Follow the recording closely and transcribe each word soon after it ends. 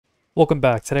Welcome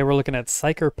back. Today we're looking at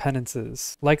Psyker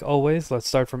Penances. Like always, let's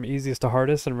start from easiest to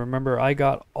hardest, and remember I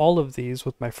got all of these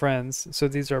with my friends, so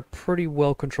these are pretty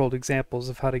well controlled examples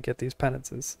of how to get these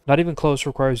penances. Not Even Close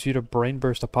requires you to brain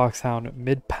burst a poxhound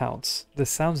mid-pounce. This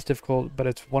sounds difficult, but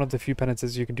it's one of the few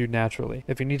penances you can do naturally.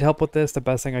 If you need help with this, the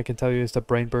best thing I can tell you is to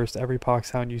brain burst every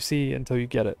poxhound you see until you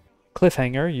get it.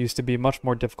 Cliffhanger used to be much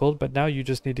more difficult, but now you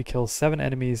just need to kill 7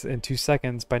 enemies in 2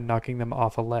 seconds by knocking them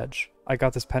off a ledge. I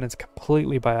got this penance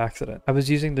completely by accident. I was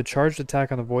using the charged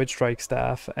attack on the Void Strike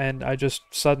staff, and I just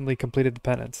suddenly completed the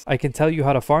penance. I can tell you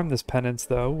how to farm this penance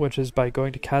though, which is by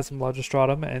going to Chasm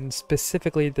Logistratum and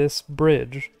specifically this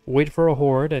bridge. Wait for a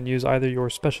horde and use either your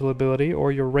special ability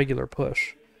or your regular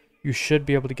push. You should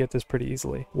be able to get this pretty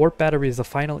easily. Warp Battery is the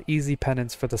final easy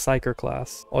penance for the Psyker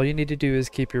class. All you need to do is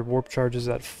keep your warp charges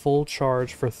at full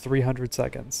charge for 300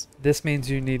 seconds. This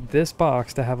means you need this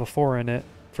box to have a 4 in it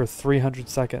for 300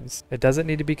 seconds. It doesn't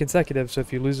need to be consecutive, so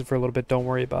if you lose it for a little bit, don't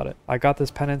worry about it. I got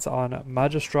this penance on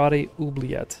Magistrate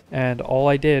Oubliette, and all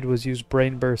I did was use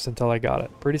Brain Burst until I got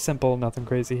it. Pretty simple, nothing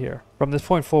crazy here. From this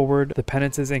point forward, the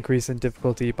penances increase in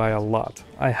difficulty by a lot.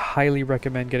 I highly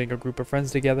recommend getting a group of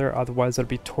friends together, otherwise it'll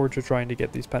be torture trying to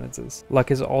get these penances.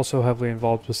 Luck is also heavily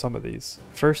involved with some of these.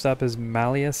 First up is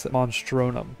Malleus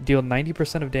Monstronum. Deal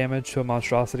 90% of damage to a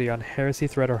monstrosity on Heresy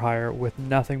threat or higher with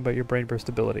nothing but your Brain Burst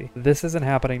ability. This isn't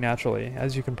happening naturally,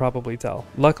 as you can probably tell.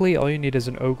 Luckily, all you need is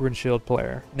an Ogre and Shield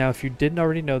player. Now, if you didn't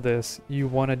already know this, you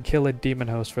want to kill a Demon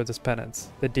Host for this penance.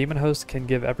 The Demon Host can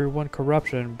give everyone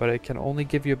corruption, but it can only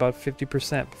give you about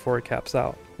 50% before it caps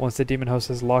out. Once the Demon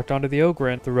Host is locked onto the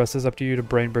Ogre, the rest is up to you to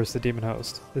brain burst the Demon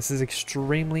Host. This is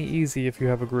extremely easy if you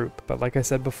have a group, but like I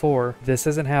said before, this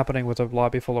isn't happening with a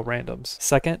lobby full of randoms.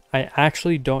 Second, I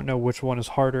actually don't know which one is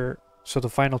harder, so the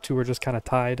final two are just kind of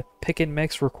tied. Pick and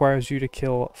Mix requires you to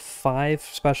kill 5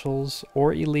 specials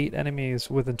or elite enemies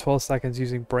within 12 seconds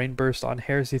using Brain Burst on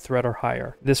Heresy threat or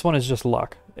higher. This one is just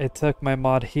luck. It took my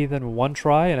mod Heathen 1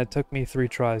 try, and it took me 3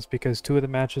 tries because 2 of the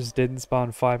matches didn't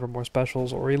spawn 5 or more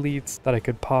specials or elites that I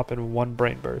could pop in 1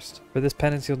 Brain Burst. For this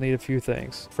penance, you'll need a few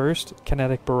things. First,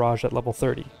 Kinetic Barrage at level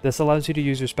 30. This allows you to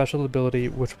use your special ability,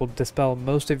 which will dispel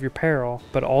most of your peril,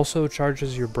 but also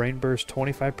charges your Brain Burst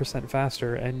 25%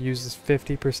 faster and uses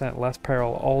 50% less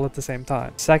peril all at the same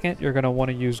time. Second, you're going to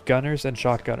want to use Gunners and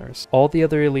Shotgunners. All the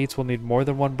other elites will need more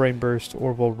than 1 Brain Burst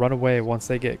or will run away once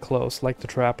they get close, like the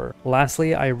Trapper.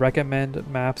 Lastly, I recommend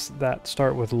maps that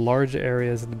start with large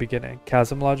areas in the beginning.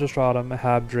 Chasm Logistratum,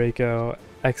 Hab Draco,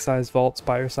 Excise Vault,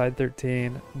 Spireside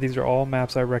 13. These are all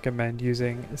maps I recommend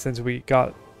using since we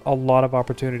got a lot of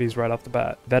opportunities right off the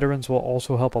bat. Veterans will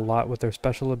also help a lot with their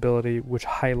special ability, which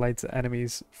highlights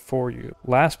enemies for you.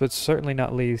 Last but certainly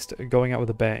not least, going out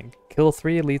with a bang. Kill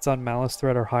 3 elites on Malice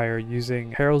threat or higher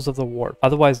using Heralds of the Warp,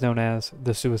 otherwise known as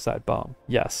the Suicide Bomb.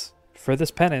 Yes, for this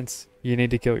penance, you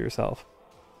need to kill yourself.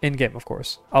 In-game, of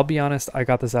course. I'll be honest, I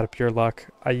got this out of pure luck.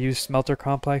 I used Smelter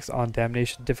Complex on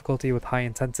Damnation difficulty with high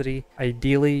intensity.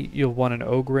 Ideally, you'll want an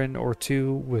Ogren or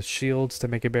 2 with shields to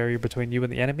make a barrier between you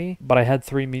and the enemy, but I had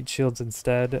 3 meat shields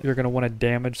instead. You're going to want to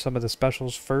damage some of the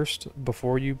specials first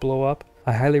before you blow up.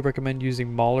 I highly recommend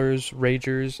using Maulers,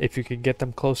 Ragers, if you can get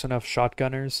them close enough,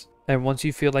 Shotgunners. And once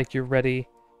you feel like you're ready,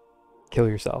 kill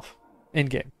yourself.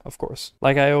 In-game, of course.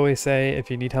 Like I always say, if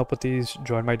you need help with these,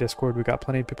 join my Discord. We got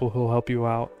plenty of people who will help you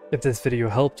out. If this video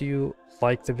helped you,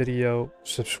 like the video,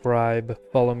 subscribe,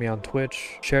 follow me on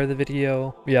Twitch, share the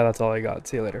video. Yeah, that's all I got.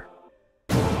 See you later.